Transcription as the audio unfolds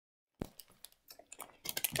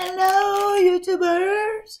Hello,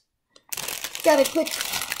 YouTubers! Got a quick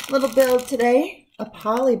little build today. A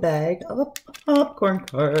poly bag of a popcorn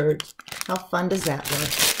cart. How fun does that look?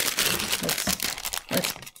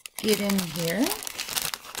 Let's get in here.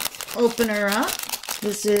 Open her up.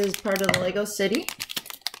 This is part of the Lego City.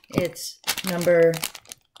 It's number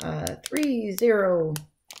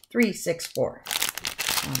 30364.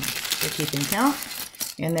 We're keeping count.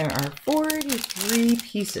 And there are 43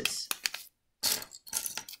 pieces.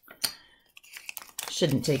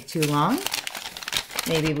 Shouldn't take too long.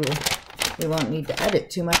 Maybe we won't need to edit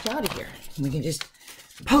too much out of here. We can just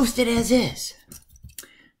post it as is.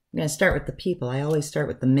 I'm going to start with the people. I always start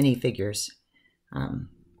with the minifigures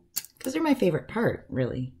because they're my favorite part,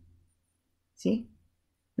 really. See?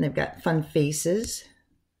 And they've got fun faces.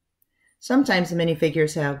 Sometimes the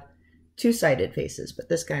minifigures have two-sided faces, but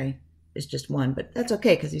this guy is just one. But that's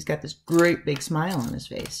okay because he's got this great big smile on his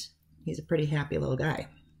face. He's a pretty happy little guy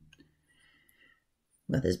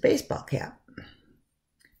with his baseball cap.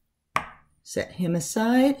 Set him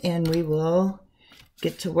aside and we will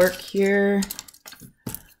get to work here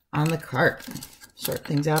on the cart. Sort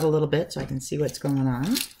things out a little bit so I can see what's going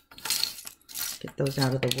on. Get those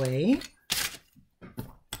out of the way.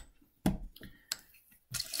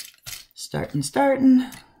 Starting.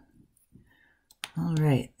 All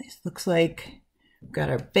right, this looks like we've got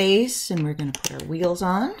our base and we're going to put our wheels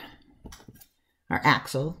on. Our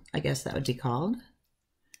axle, I guess that would be called.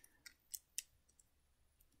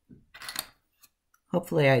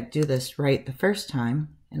 Hopefully I do this right the first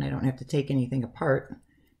time and I don't have to take anything apart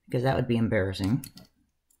because that would be embarrassing.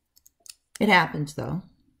 It happens though,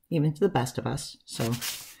 even to the best of us. So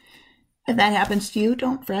if that happens to you,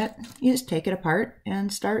 don't fret. You just take it apart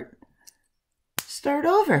and start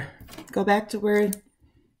over. Go back to where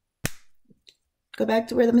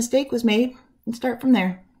the mistake was made and start from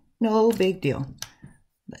there. No big deal.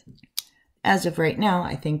 But as of right now,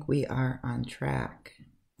 I think we are on track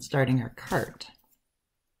starting our cart.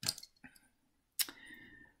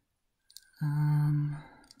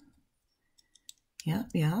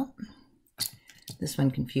 Yep. This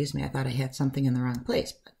one confused me. I thought I had something in the wrong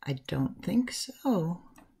place, but I don't think so.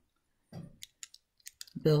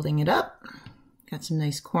 Building it up. Got some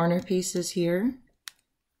nice corner pieces here.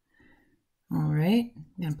 All right, I'm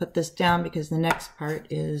gonna put this down because the next part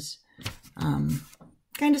is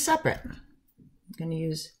kind of separate. I'm gonna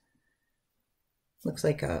use, looks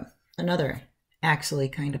like another axle-y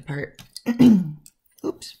kind of part.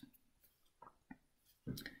 Oops.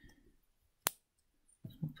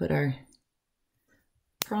 We'll put our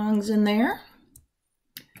prongs in there.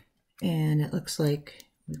 And it looks like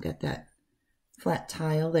we've got that flat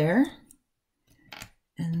tile there.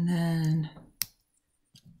 And then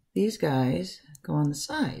these guys go on the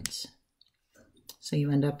sides. So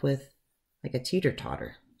you end up with like a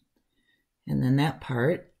teeter-totter. And then that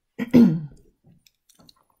part it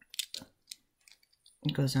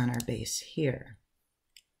goes on our base here.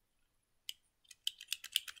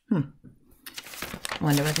 I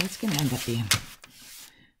wonder what that's going to end up being.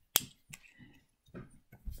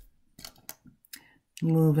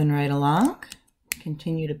 Moving right along.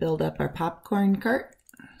 Continue to build up our popcorn cart.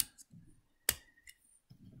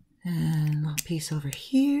 And a little piece over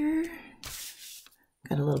here.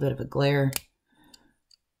 Got a little bit of a glare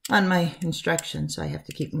on my instructions, so I have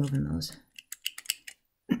to keep moving those.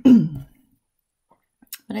 But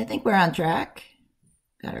I think we're on track.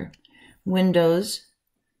 Got our windows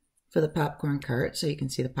for the popcorn cart, so you can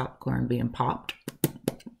see the popcorn being popped.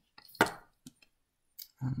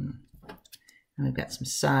 And we've got some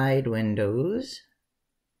side windows.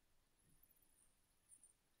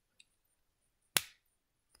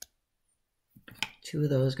 Two of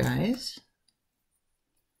those guys.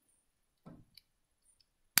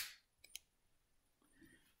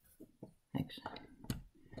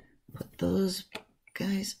 Put those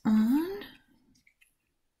guys on.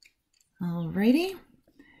 Alrighty.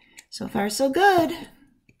 So far, so good.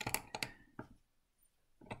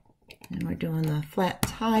 And we're doing the flat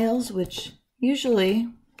tiles, which usually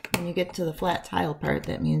when you get to the flat tile part,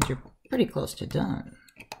 that means you're pretty close to done.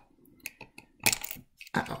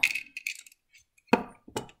 Uh-oh.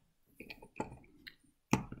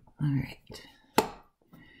 All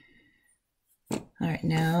right,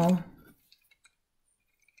 now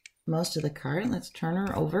most of the cart, let's turn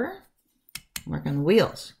her over. Work on the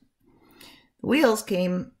wheels. The wheels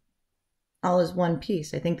came all as one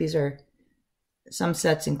piece. I think these are, some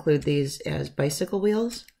sets include these as bicycle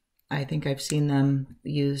wheels. I think I've seen them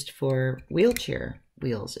used for wheelchair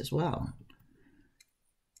wheels as well.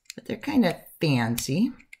 But they're kind of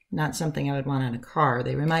fancy. Not something I would want on a car.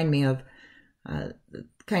 They remind me of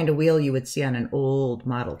kind of wheel you would see on an old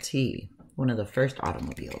Model T, one of the first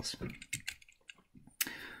automobiles.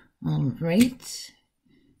 All right.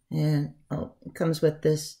 And it comes with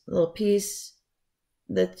this little piece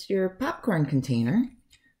that's your popcorn container.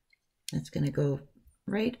 That's going to go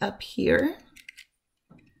right up here,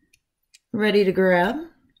 ready to grab.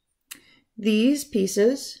 These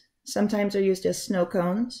pieces sometimes are used as snow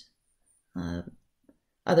cones,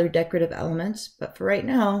 other decorative elements, but for right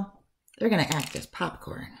now, they're going to act as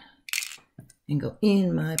popcorn and go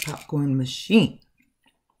in my popcorn machine.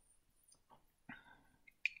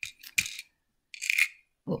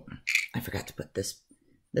 Oh, I forgot to put this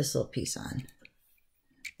little piece on.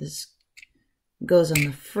 This goes on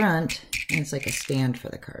the front, and it's like a stand for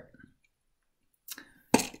the cart.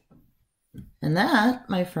 And that,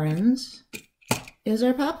 my friends, is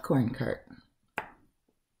our popcorn cart.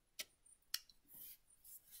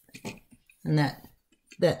 And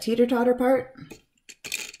that teeter-totter part,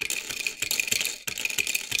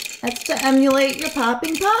 that's to emulate your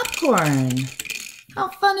popping popcorn. How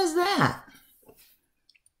fun is that?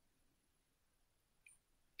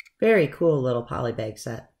 Very cool little polybag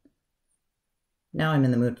set. Now I'm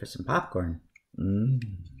in the mood for some popcorn.